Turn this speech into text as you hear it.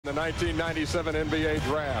the 1997 NBA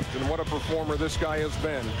draft, and what a performer this guy has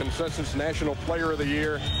been. Consensus National Player of the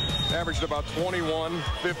Year, averaged about 21,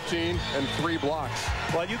 15, and 3 blocks.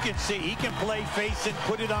 Well, you can see he can play facing,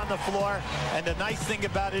 put it on the floor, and the nice thing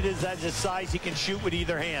about it is, as his size, he can shoot with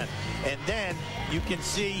either hand. And then you can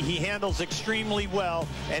see he handles extremely well,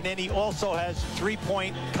 and then he also has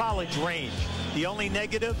three-point college range. The only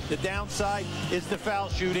negative, the downside, is the foul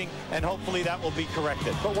shooting, and hopefully that will be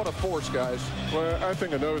corrected. But what a force, guys. Well, I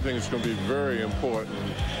think another thing that's going to be very important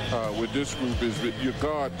with this group is that your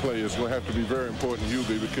guard play is going to have to be very important,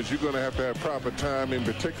 Hubie, because you're going to have proper timing,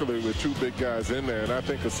 particularly with 2 big guys in there. And I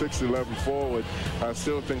think a 6'11" forward, I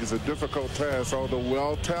still think it's a difficult task, although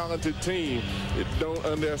well-talented team. Don't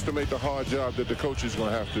underestimate the hard job that the coach is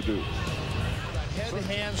going to have to do. Head,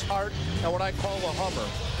 hands, heart, and what I call a Hummer.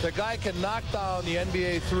 The guy can knock down the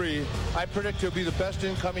NBA 3. I predict he'll be the best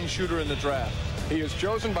incoming shooter in the draft. He is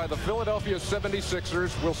chosen by the Philadelphia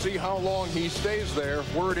 76ers. We'll see how long he stays there.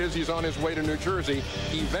 Word is he's on his way to New Jersey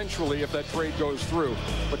eventually if that trade goes through.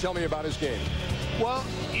 But tell me about his game. Well,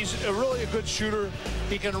 he's really a good shooter.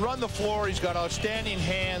 He can run the floor. He's got outstanding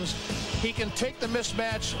hands. He can take the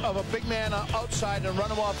mismatch of a big man outside and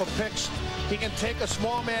run him off of picks. He can take a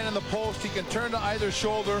small man in the post. He can turn to either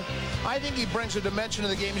shoulder. I think he brings a dimension to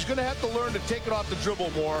the game. He's going to have to learn to take it off the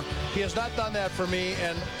dribble more. He has not done that for me,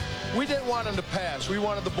 and we didn't want him to pass. We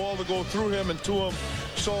wanted the ball to go through him and to him.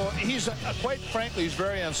 So he's, quite frankly, he's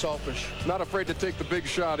very unselfish. Not afraid to take the big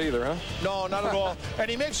shot either, huh? No, not at all.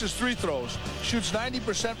 And he makes his free throws. Shoots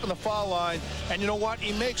 90% from the foul line. And you know what?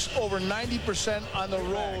 He makes over 90% on the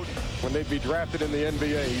road. When they'd be drafted in the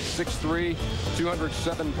NBA, he's 6'3",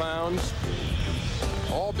 207 pounds.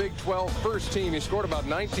 All Big 12 first team. He scored about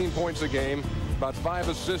 19 points a game, about 5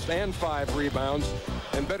 assists and 5 rebounds,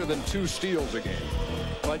 and better than 2 steals a game.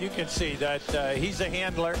 Well, you can see that he's a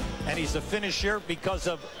handler and he's a finisher because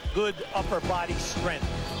of good upper body strength.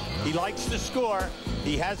 He likes to score,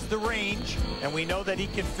 he has the range, and we know that he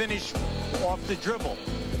can finish off the dribble.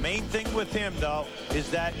 The main thing with him, though, is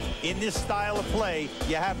that in this style of play,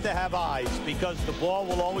 you have to have eyes because the ball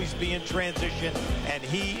will always be in transition, and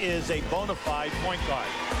he is a bona fide point guard.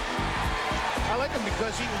 I like him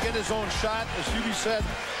because he can get his own shot, as Hubie said.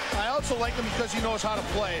 I also like him because he knows how to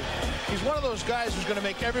play. He's one of those guys who's going to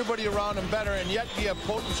make everybody around him better and yet be a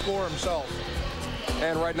potent scorer himself.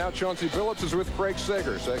 And right now, Chauncey Billups is with Craig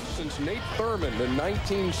Sagers since Nate Thurmond in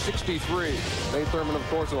 1963. Nate Thurmond, of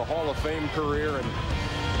course, with a Hall of Fame career,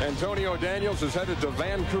 and Antonio Daniels is headed to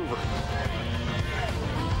Vancouver.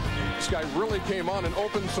 This guy really came on and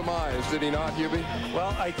opened some eyes, did he not, Hubie?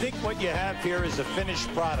 Well, I think what you have here is a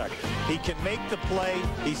finished product. He can make the play.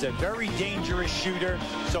 He's a very dangerous shooter.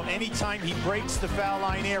 So anytime he breaks the foul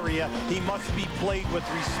line area, he must be played with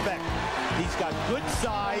respect. He's got good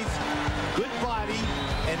size, good body,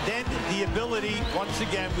 and then the ability, once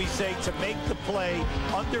again, we say, to make the play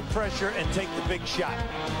under pressure and take the big shot.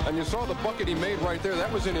 And you saw the bucket he made right there.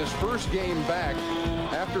 That was in his first game back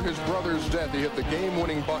after his brother's death. He hit the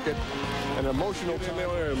game-winning bucket. An emotional in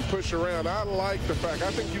there and push around. I like the fact. I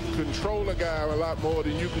think you can control a guy a lot more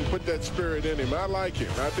than you can put that spirit in him. I like him.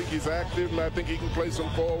 I think he's active, and I think he can play some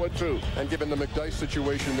forward too. And given the McDyess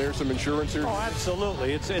situation, there's some insurance here. Oh,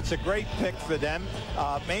 absolutely. It's a great pick for them,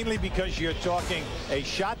 mainly because you're talking a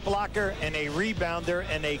shot blocker and a rebounder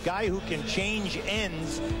and a guy who can change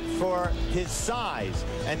ends for his size,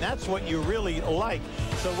 and that's what you really like.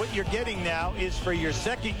 So what you're getting now is, for your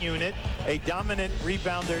second unit, a dominant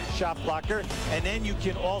rebounder, shot blocker, and then you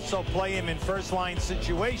can also play him in first-line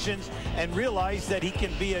situations and realize that he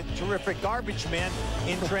can be a terrific garbage man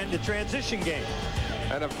in the transition game.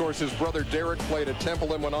 And, of course, his brother Derek played at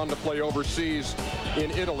Temple and went on to play overseas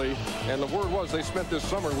in Italy. And the word was they spent this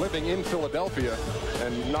summer living in Philadelphia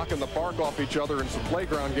and knocking the park off each other in some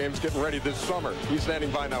playground games, getting ready this summer. He's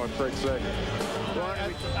standing by now with Craig Sager. Well,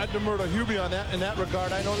 I'd defer to Hubie on that in that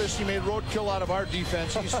regard. I know this, he made roadkill out of our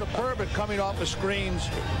defense. He's superb at coming off the screens,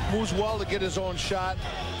 moves well to get his own shot,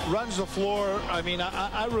 runs the floor. I mean,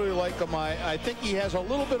 I really like him. I think he has a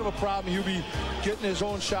little bit of a problem, Hubie, getting his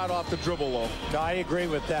own shot off the dribble, though. I agree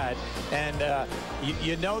with that. And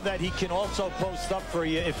you know that he can also post up for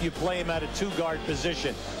you if you play him at a 2-guard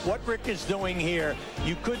position. What Rick is doing here,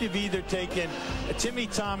 you could have either taken Timmy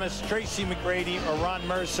Thomas, Tracy McGrady, or Ron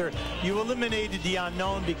Mercer. You eliminated the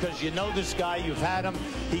unknown because you know this guy, you've had him.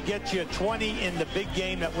 He gets you 20 in the big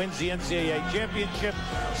game that wins the NCAA championship.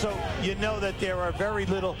 So you know that there are very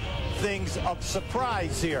little things of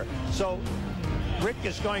surprise here. So Rick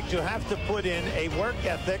is going to have to put in a work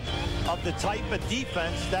ethic of the type of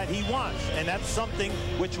defense that he wants, and that's something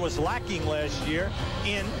which was lacking last year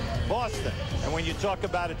in Boston. And when you talk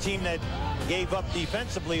about a team that gave up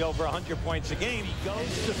defensively over 100 points a game. He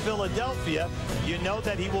goes to Philadelphia. You know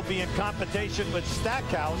that he will be in competition with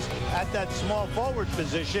Stackhouse at that small forward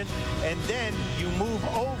position, and then you move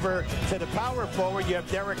over to the power forward. You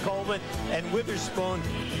have Derek Colvin and Witherspoon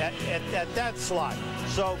at that slot.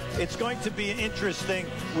 So it's going to be interesting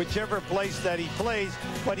whichever place that he plays,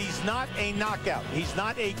 but he's not a knockout. He's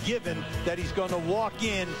not a given that he's going to walk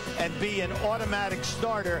in and be an automatic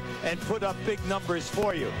starter and put up big numbers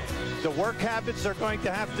for you. The work habits are going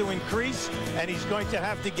to have to increase, and he's going to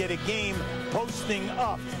have to get a game posting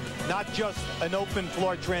up, not just an open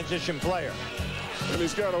floor transition player. And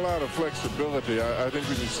he's got a lot of flexibility. I think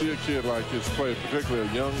when you see a kid like this play, particularly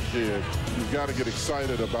a young kid, you've got to get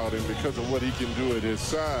excited about him because of what he can do at his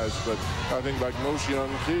size. But I think like most young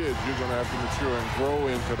kids, you're going to have to mature and grow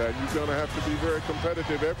into that. You're going to have to be very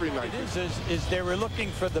competitive every night. It is they were looking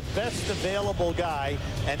for the best available guy,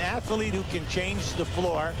 an athlete who can change the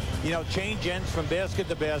floor, you know, change ends from basket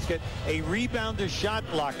to basket, a rebounder, shot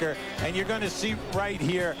blocker, and you're going to see right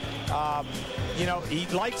here, you know, he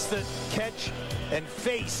likes to catch and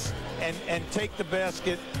face and take the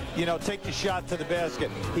basket, you know, take the shot to the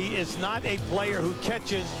basket. He is not a player who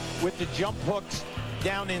catches with the jump hooks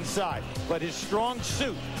down inside, but his strong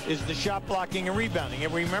suit is the shot blocking and rebounding.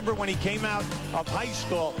 And remember, when he came out of high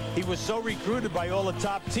school, he was so recruited by all the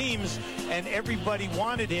top teams, and everybody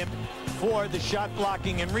wanted him for the shot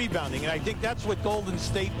blocking and rebounding. And I think that's what Golden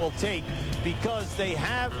State will take, because they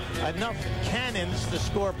have enough cannons to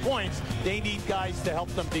score points. They need guys to help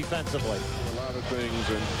them defensively. A lot of things,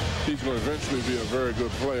 and he's going to eventually be a very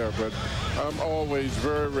good player, but I'm always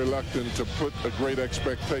very reluctant to put a great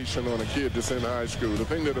expectation on a kid that's in high school. The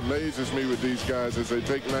thing that amazes me with these guys is they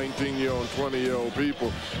take 19-year-old and 20-year-old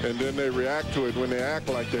people, and then they react to it when they act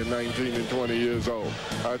like they're 19 and 20 years old.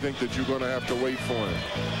 I think that you're going to have to wait for him.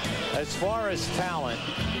 As far as talent,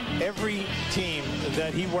 every team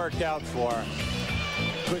that he worked out for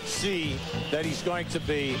could see that he's going to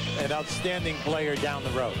be an outstanding player down the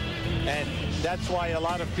road. And that's why a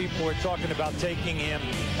lot of people were talking about taking him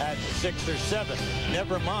at 6 or 7.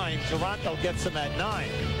 Never mind, Toronto gets him at 9.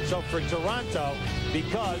 So for Toronto,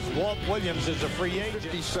 because Walt Williams is a free agent.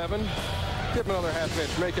 57. Give him another half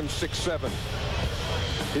inch. Make him 6'7".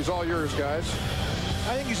 He's all yours, guys.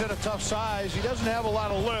 I think he's at a tough size. He doesn't have a lot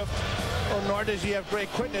of lift, nor does he have great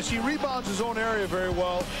quickness. He rebounds his own area very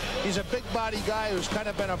well. He's a big body guy who's kind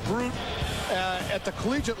of been a brute at the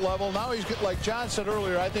collegiate level. Now he's, like John said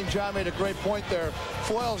earlier, I think John made a great point there.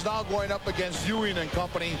 Foyle's now going up against Ewing and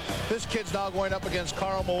company. This kid's now going up against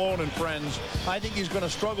Karl Malone and friends. I think he's going to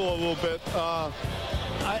struggle a little bit.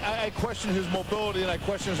 I question his mobility, and I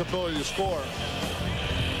question his ability to score.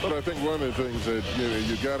 But I think one of the things that, you know,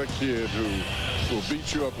 you got a kid who will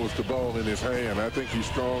beat you up with the ball in his hand. I think he's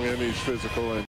strong and he's physical. And